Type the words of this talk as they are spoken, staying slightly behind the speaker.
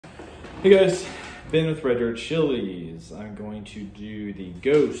Hey guys, Ben with Red Dirt Chilies. I'm going to do the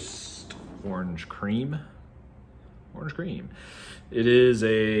Ghost Orange Cream. Orange Cream. It is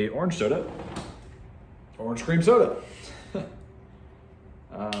a orange soda. Orange cream soda.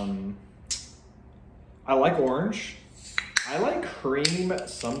 I like orange. I like cream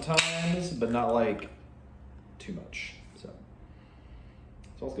sometimes, but not like too much. So,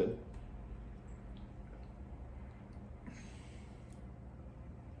 smells good.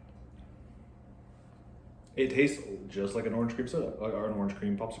 It tastes just like an orange cream soda, or an orange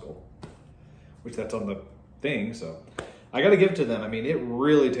cream popsicle, which that's on the thing, so I gotta give it to them. I mean, it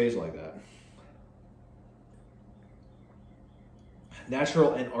really tastes like that.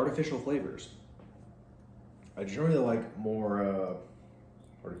 Natural and artificial flavors. I generally like more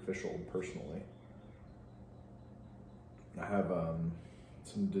artificial, personally. I have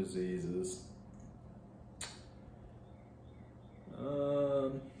some diseases.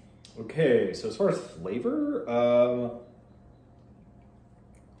 Okay, so as far as flavor,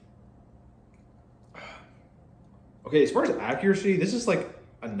 okay, as far as accuracy, this is like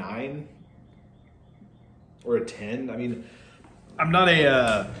a 9 or a 10. I mean, I'm not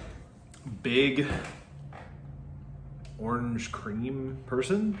a big orange cream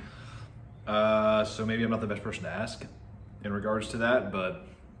person, so maybe I'm not the best person to ask in regards to that, but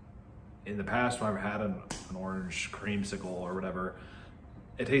in the past when I've had an orange creamsicle or whatever,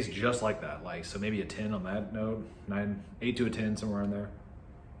 it tastes just like that. Like, so maybe a 10 on that note, 8 to a 10, somewhere in there.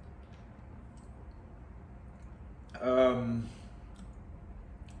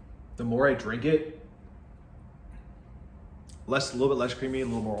 The more I drink it, a little bit less creamy, a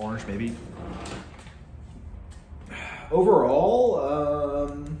little more orange maybe.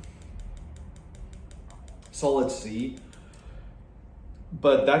 Overall, solid C.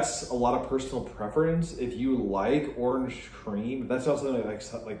 But that's a lot of personal preference. If you like orange cream, if that sounds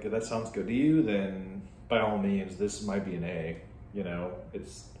like that sounds good to you, then by all means, this might be an A. You know, it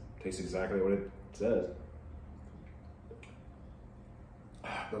tastes exactly what it says.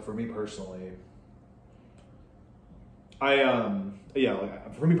 But for me personally, I'm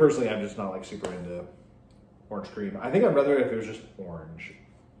just not like super into orange cream. I think I'd rather if it was just orange.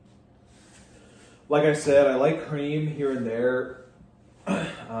 Like I said, I like cream here and there.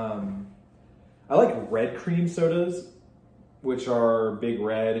 I like red cream sodas, which are Big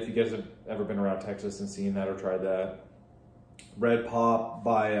Red. If you guys have ever been around Texas and seen that or tried that. Red Pop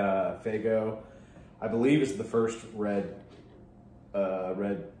by Faygo, I believe is the first red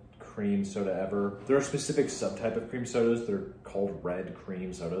cream soda ever. There are specific subtype of cream sodas that are called red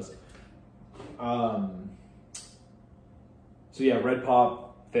cream sodas. So yeah, Red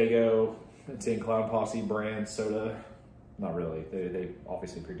Pop, Faygo, Insane Clown Posse brand soda. Not really. They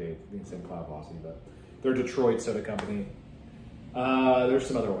obviously predate the Insane Clown Posse, but they're a Detroit soda company. There's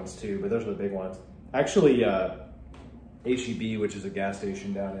some other ones too, but those are the big ones. Actually, H-E-B, which is a gas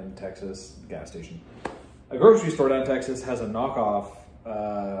station down in Texas, a grocery store down in Texas has a knockoff.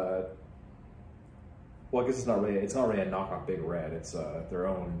 Well, I guess it's not really a knockoff Big Red. It's their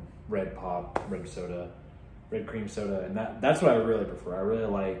own Red Pop, red cream soda, and that's what I really prefer. I really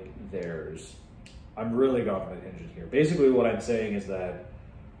like theirs. I'm really going on a tangent here. Basically, what I'm saying is that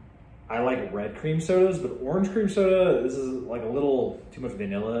I like red cream sodas, but orange cream soda, this is like a little too much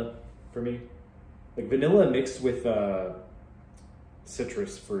vanilla for me. Like vanilla mixed with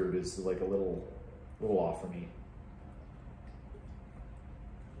citrus fruit is like a little off for me.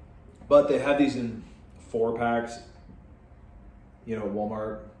 But they have these in 4-packs, you know, at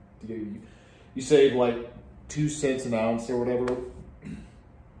Walmart. You save like 2 cents an ounce or whatever.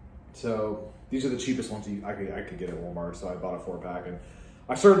 So these are the cheapest ones I could get at Walmart. So I bought a 4-pack, and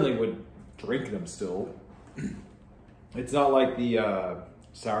I certainly would drink them still. It's not like the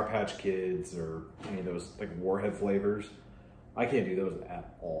Sour Patch Kids or any of those like Warhead flavors. I can't do those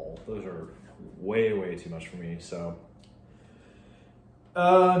at all. Those are way, way too much for me. So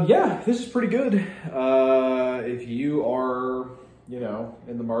yeah, this is pretty good. If you are, you know,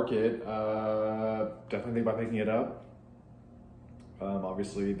 in the market, definitely think about picking it up.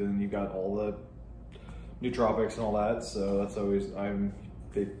 Obviously, then you got all the nootropics and all that, so that's always, I'm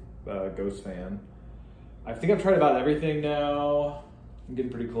a big Ghost fan. I think I've tried about everything now. I'm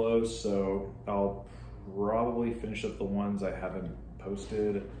getting pretty close, so I'll probably finish up the ones I haven't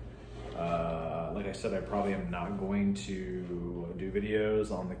posted. Like I said, I probably am not going to do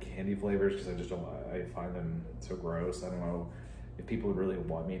videos on the candy flavors because I just don't, I find them so gross. I don't know if people would really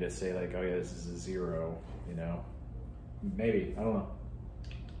want me to say like, oh yeah, this is a 0, you know? Maybe, I don't know.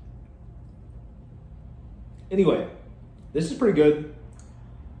 Anyway, this is pretty good.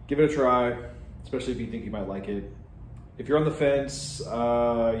 Give it a try, especially if you think you might like it. if you're on the fence,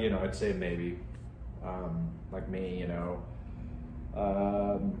 you know, I'd say maybe. Like me, you know.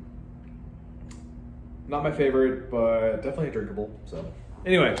 Not my favorite, but definitely drinkable. So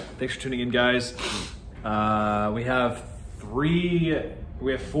anyway, thanks for tuning in, guys. We have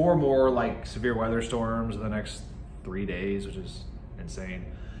 4 more like severe weather storms in the next 3 days, which is insane,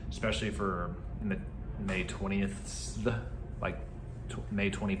 especially for in the May 20th, like May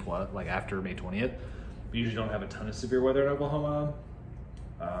 20 plus, like after May 20th. We usually don't have a ton of severe weather in Oklahoma.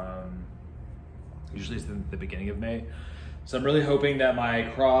 Usually it's the beginning of May. So I'm really hoping that my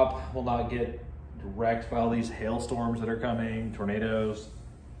crop will not get wrecked by all these hailstorms that are coming, tornadoes,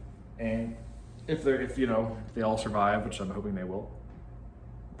 and if you know, if they all survive, which I'm hoping they will.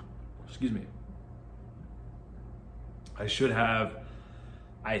 Excuse me. I should have,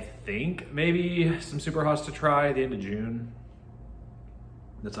 I think, maybe some super hots to try at the end of June.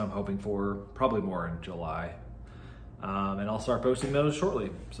 That's what I'm hoping for. Probably more in July. And I'll start posting those shortly.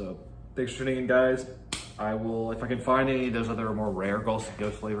 So thanks for tuning in, guys. I will, if I can find any of those other more rare ghost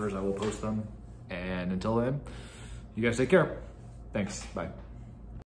flavors, I will post them. And until then, you guys take care. Thanks. Bye.